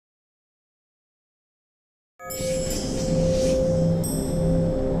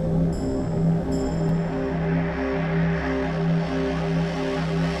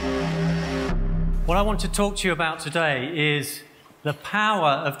What I want to talk to you about today is the power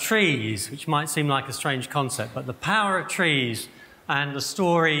of trees, which might seem like a strange concept, but the power of trees and the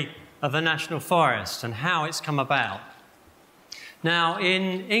story of the National Forest and how it's come about. Now,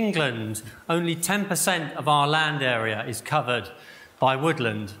 in England, only 10% of our land area is covered by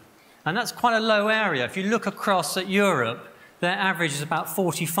woodland, and that's quite a low area. If you look across at Europe, their average is about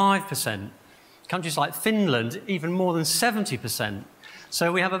 45%. Countries like Finland, even more than 70%.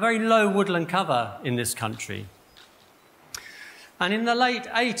 So we have a very low woodland cover in this country. And in the late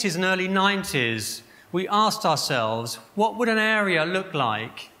 80s and early 90s, we asked ourselves, what would an area look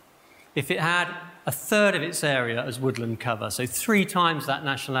like if it had a third of its area as woodland cover, so 3 times that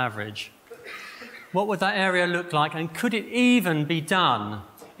national average? What would that area look like, and could it even be done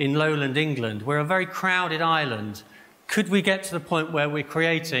in Lowland England? We're a very crowded island. Could we get to the point where we're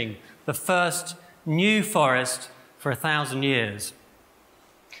creating the first new forest for 1,000 years?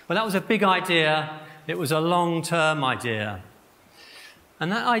 Well, that was a big idea. It was a long-term idea.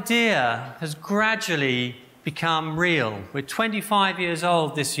 And that idea has gradually become real. We're 25 years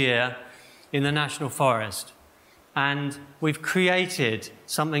old this year in the National Forest, and we've created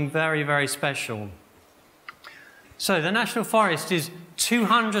something very, very special. So the National Forest is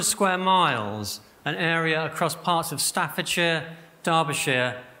 200 square miles, an area across parts of Staffordshire,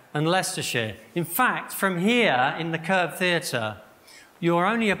 Derbyshire and Leicestershire. In fact, from here in the Curb Theatre, you're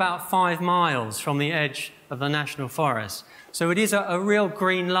only about 5 miles from the edge of the National Forest. So it is a real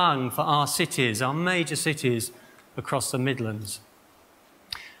green lung for our cities, our major cities across the Midlands.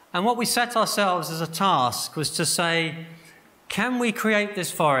 And what we set ourselves as a task was to say, can we create this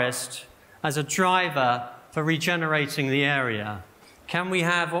forest as a driver for regenerating the area? Can we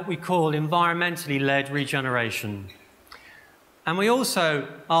have what we call environmentally led regeneration? And we also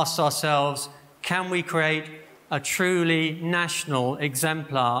asked ourselves, can we create a truly national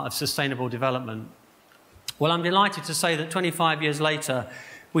exemplar of sustainable development? Well, I'm delighted to say that 25 years later,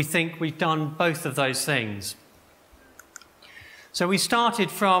 we think we've done both of those things. So we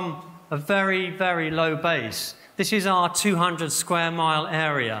started from a very, very low base. This is our 200 square mile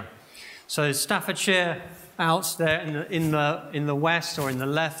area. So Staffordshire out there in the west, or in the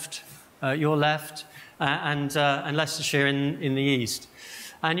left, your left, and Leicestershire in the east.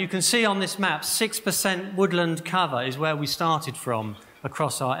 And you can see on this map, 6% woodland cover is where we started from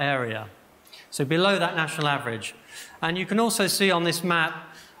across our area. So below that national average. And you can also see on this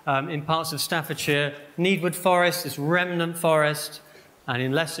map, in parts of Staffordshire, Needwood Forest, this remnant forest, and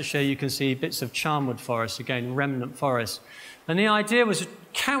in Leicestershire you can see bits of Charnwood Forest, again remnant forest. And the idea was,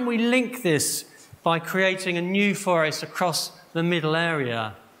 can we link this by creating a new forest across the middle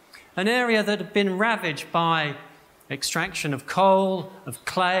area? An area that had been ravaged by extraction of coal, of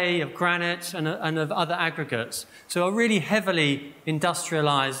clay, of granite, and of other aggregates. So a really heavily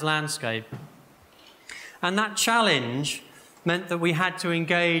industrialised landscape. And that challenge meant that we had to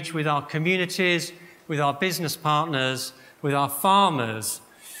engage with our communities, with our business partners, with our farmers,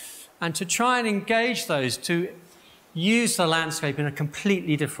 and to try and engage those to use the landscape in a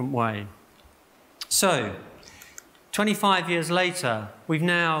completely different way. So, 25 years later, we've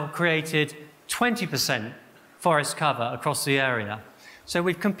now created 20% forest cover across the area. So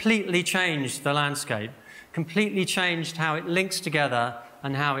we've completely changed the landscape, completely changed how it links together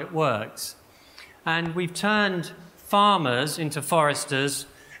and how it works. And we've turned farmers into foresters.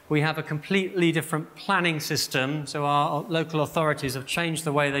 We have a completely different planning system, so our local authorities have changed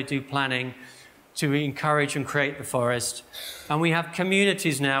the way they do planning to encourage and create the forest. And we have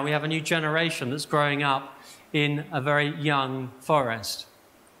communities now, we have a new generation that's growing up in a very young forest.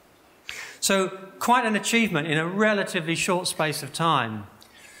 So quite an achievement in a relatively short space of time.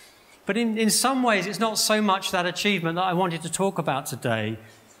 But in some ways, it's not so much that achievement that I wanted to talk about today.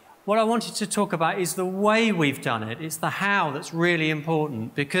 What I wanted to talk about is the way we've done it. It's the how that's really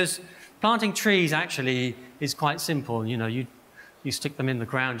important, because planting trees actually is quite simple. You know, you stick them in the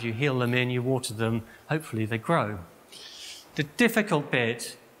ground, you heal them in, you water them, hopefully they grow. The difficult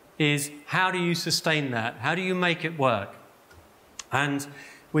bit is, how do you sustain that? How do you make it work? And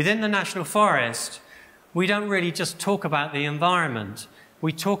within the National Forest, we don't really just talk about the environment.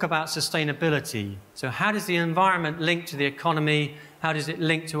 We talk about sustainability. So how does the environment link to the economy? How does it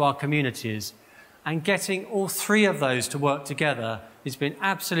link to our communities? And getting all 3 of those to work together has been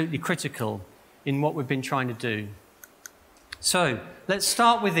absolutely critical in what we've been trying to do. So let's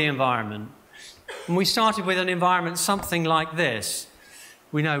start with the environment. And we started with an environment something like this.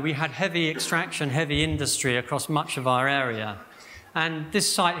 We know we had heavy extraction, heavy industry across much of our area. And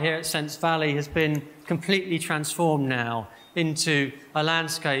this site here at Sence Valley has been completely transformed now into a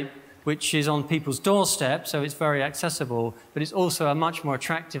landscape which is on people's doorstep, so it's very accessible, but it's also a much more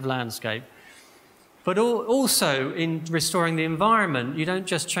attractive landscape. But also in restoring the environment, you don't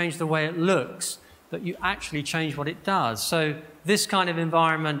just change the way it looks, but you actually change what it does. So this kind of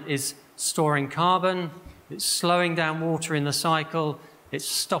environment is storing carbon, it's slowing down water in the cycle, it's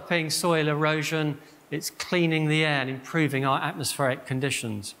stopping soil erosion, it's cleaning the air and improving our atmospheric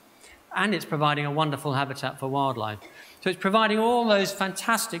conditions. And it's providing a wonderful habitat for wildlife. So it's providing all those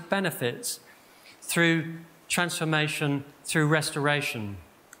fantastic benefits through transformation, through restoration.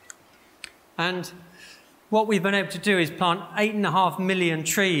 And what we've been able to do is plant 8.5 million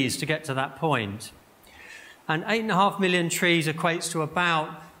trees to get to that point. And 8.5 million trees equates to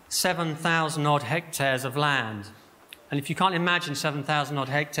about 7,000 odd hectares of land. And if you can't imagine 7,000 odd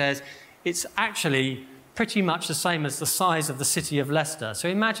hectares, it's actually pretty much the same as the size of the city of Leicester. So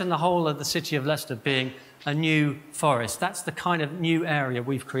imagine the whole of the city of Leicester being a new forest. That's the kind of new area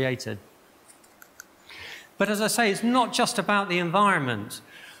we've created. But as I say, it's not just about the environment.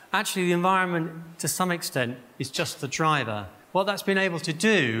 Actually, the environment, to some extent, is just the driver. What that's been able to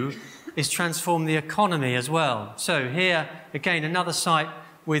do is transform the economy as well. So here, again, another site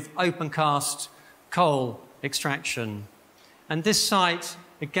with open-cast coal extraction. And this site,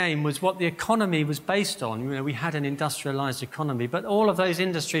 again, was what the economy was based on. You know, we had an industrialised economy, but all of those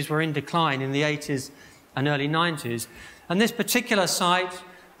industries were in decline in the 80s and early 90s. And this particular site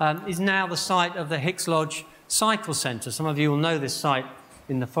is now the site of the Hicks Lodge Cycle Centre. Some of you will know this site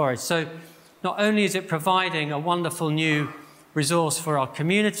in the forest. So not only is it providing a wonderful new resource for our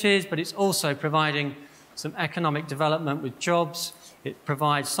communities, but it's also providing some economic development with jobs. It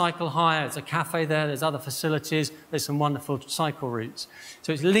provides cycle hire, there's a cafe there, there's other facilities, there's some wonderful cycle routes.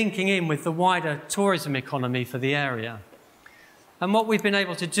 So it's linking in with the wider tourism economy for the area. And what we've been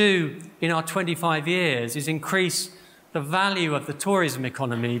able to do in our 25 years is increase the value of the tourism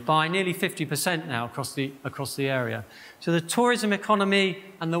economy by nearly 50% now across the area. So the tourism economy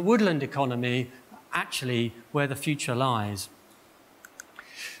and the woodland economy are actually where the future lies.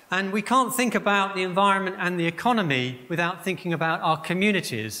 And we can't think about the environment and the economy without thinking about our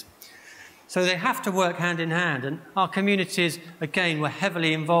communities. So they have to work hand in hand. And our communities, again, were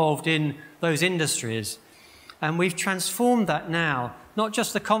heavily involved in those industries. And we've transformed that now, not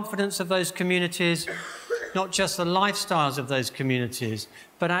just the confidence of those communities, not just the lifestyles of those communities,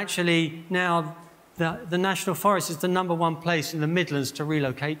 but actually now the National Forest is the #1 place in the Midlands to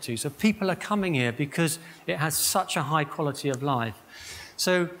relocate to. So people are coming here because it has such a high quality of life.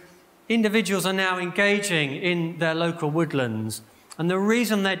 So individuals are now engaging in their local woodlands. And the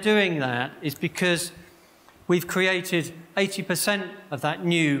reason they're doing that is because we've created 80% of that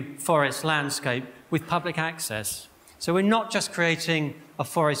new forest landscape with public access. So we're not just creating a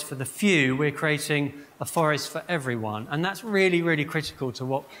forest for the few, we're creating a forest for everyone. And that's really, really critical to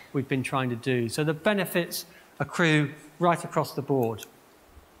what we've been trying to do. So the benefits accrue right across the board.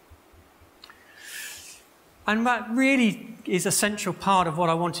 And that really is a central part of what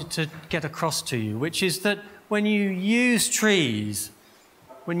I wanted to get across to you, which is that when you use trees,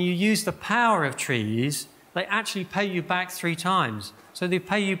 when you use the power of trees, they actually pay you back 3 times. So they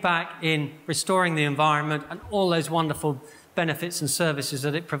pay you back in restoring the environment and all those wonderful benefits and services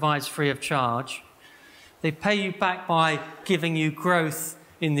that it provides free of charge. They pay you back by giving you growth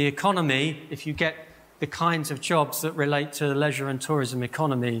in the economy if you get the kinds of jobs that relate to the leisure and tourism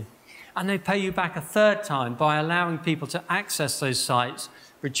economy. And they pay you back a 3rd time by allowing people to access those sites,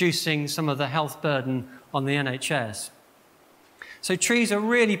 reducing some of the health burden on the NHS. So trees are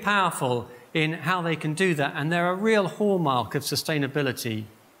really powerful in how they can do that, and they're a real hallmark of sustainability.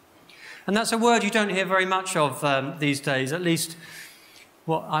 And that's a word you don't hear very much of these days, at least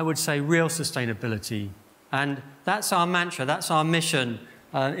what I would say real sustainability. And that's our mantra, that's our mission,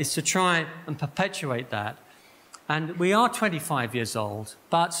 is to try and perpetuate that. And we are 25 years old,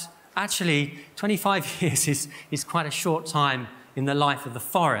 but actually 25 years is quite a short time in the life of the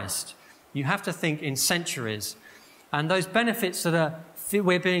forest. You have to think in centuries. And those benefits that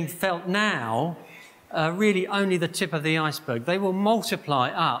we're being felt now are really only the tip of the iceberg. They will multiply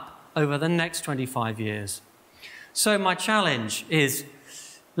up over the next 25 years. So my challenge is,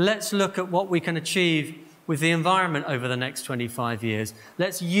 let's look at what we can achieve with the environment over the next 25 years.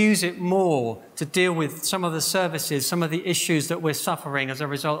 Let's use it more to deal with some of the services, some of the issues that we're suffering as a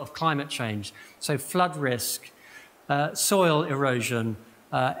result of climate change. So flood risk, soil erosion,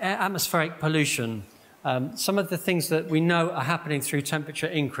 atmospheric pollution, some of the things that we know are happening through temperature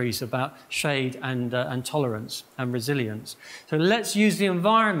increase about shade and tolerance and resilience. So let's use the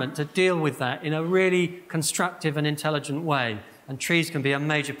environment to deal with that in a really constructive and intelligent way, and trees can be a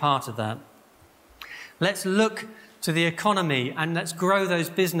major part of that. Let's look to the economy and let's grow those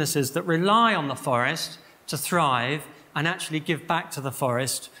businesses that rely on the forest to thrive and actually give back to the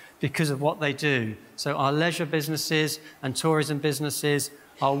forest because of what they do. So our leisure businesses and tourism businesses,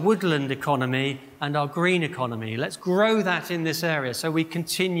 our woodland economy and our green economy. Let's grow that in this area so we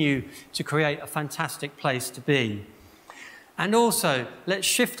continue to create a fantastic place to be. And also, let's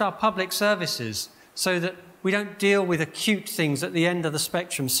shift our public services so that we don't deal with acute things at the end of the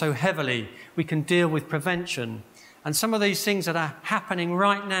spectrum so heavily. We can deal with prevention. And some of these things that are happening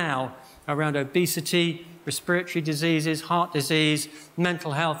right now around obesity, respiratory diseases, heart disease,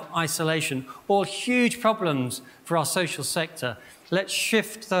 mental health, isolation, all huge problems for our social sector. Let's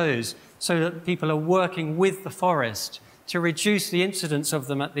shift those so that people are working with the forest to reduce the incidence of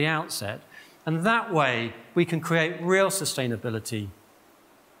them at the outset. And that way, we can create real sustainability.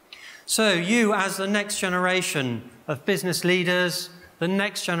 So you, as the next generation of business leaders, the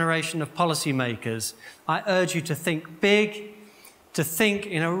next generation of policymakers, I urge you to think big, to think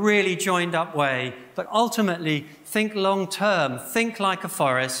in a really joined up way, but ultimately think long term, think like a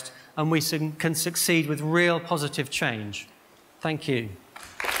forest, and we can succeed with real positive change. Thank you.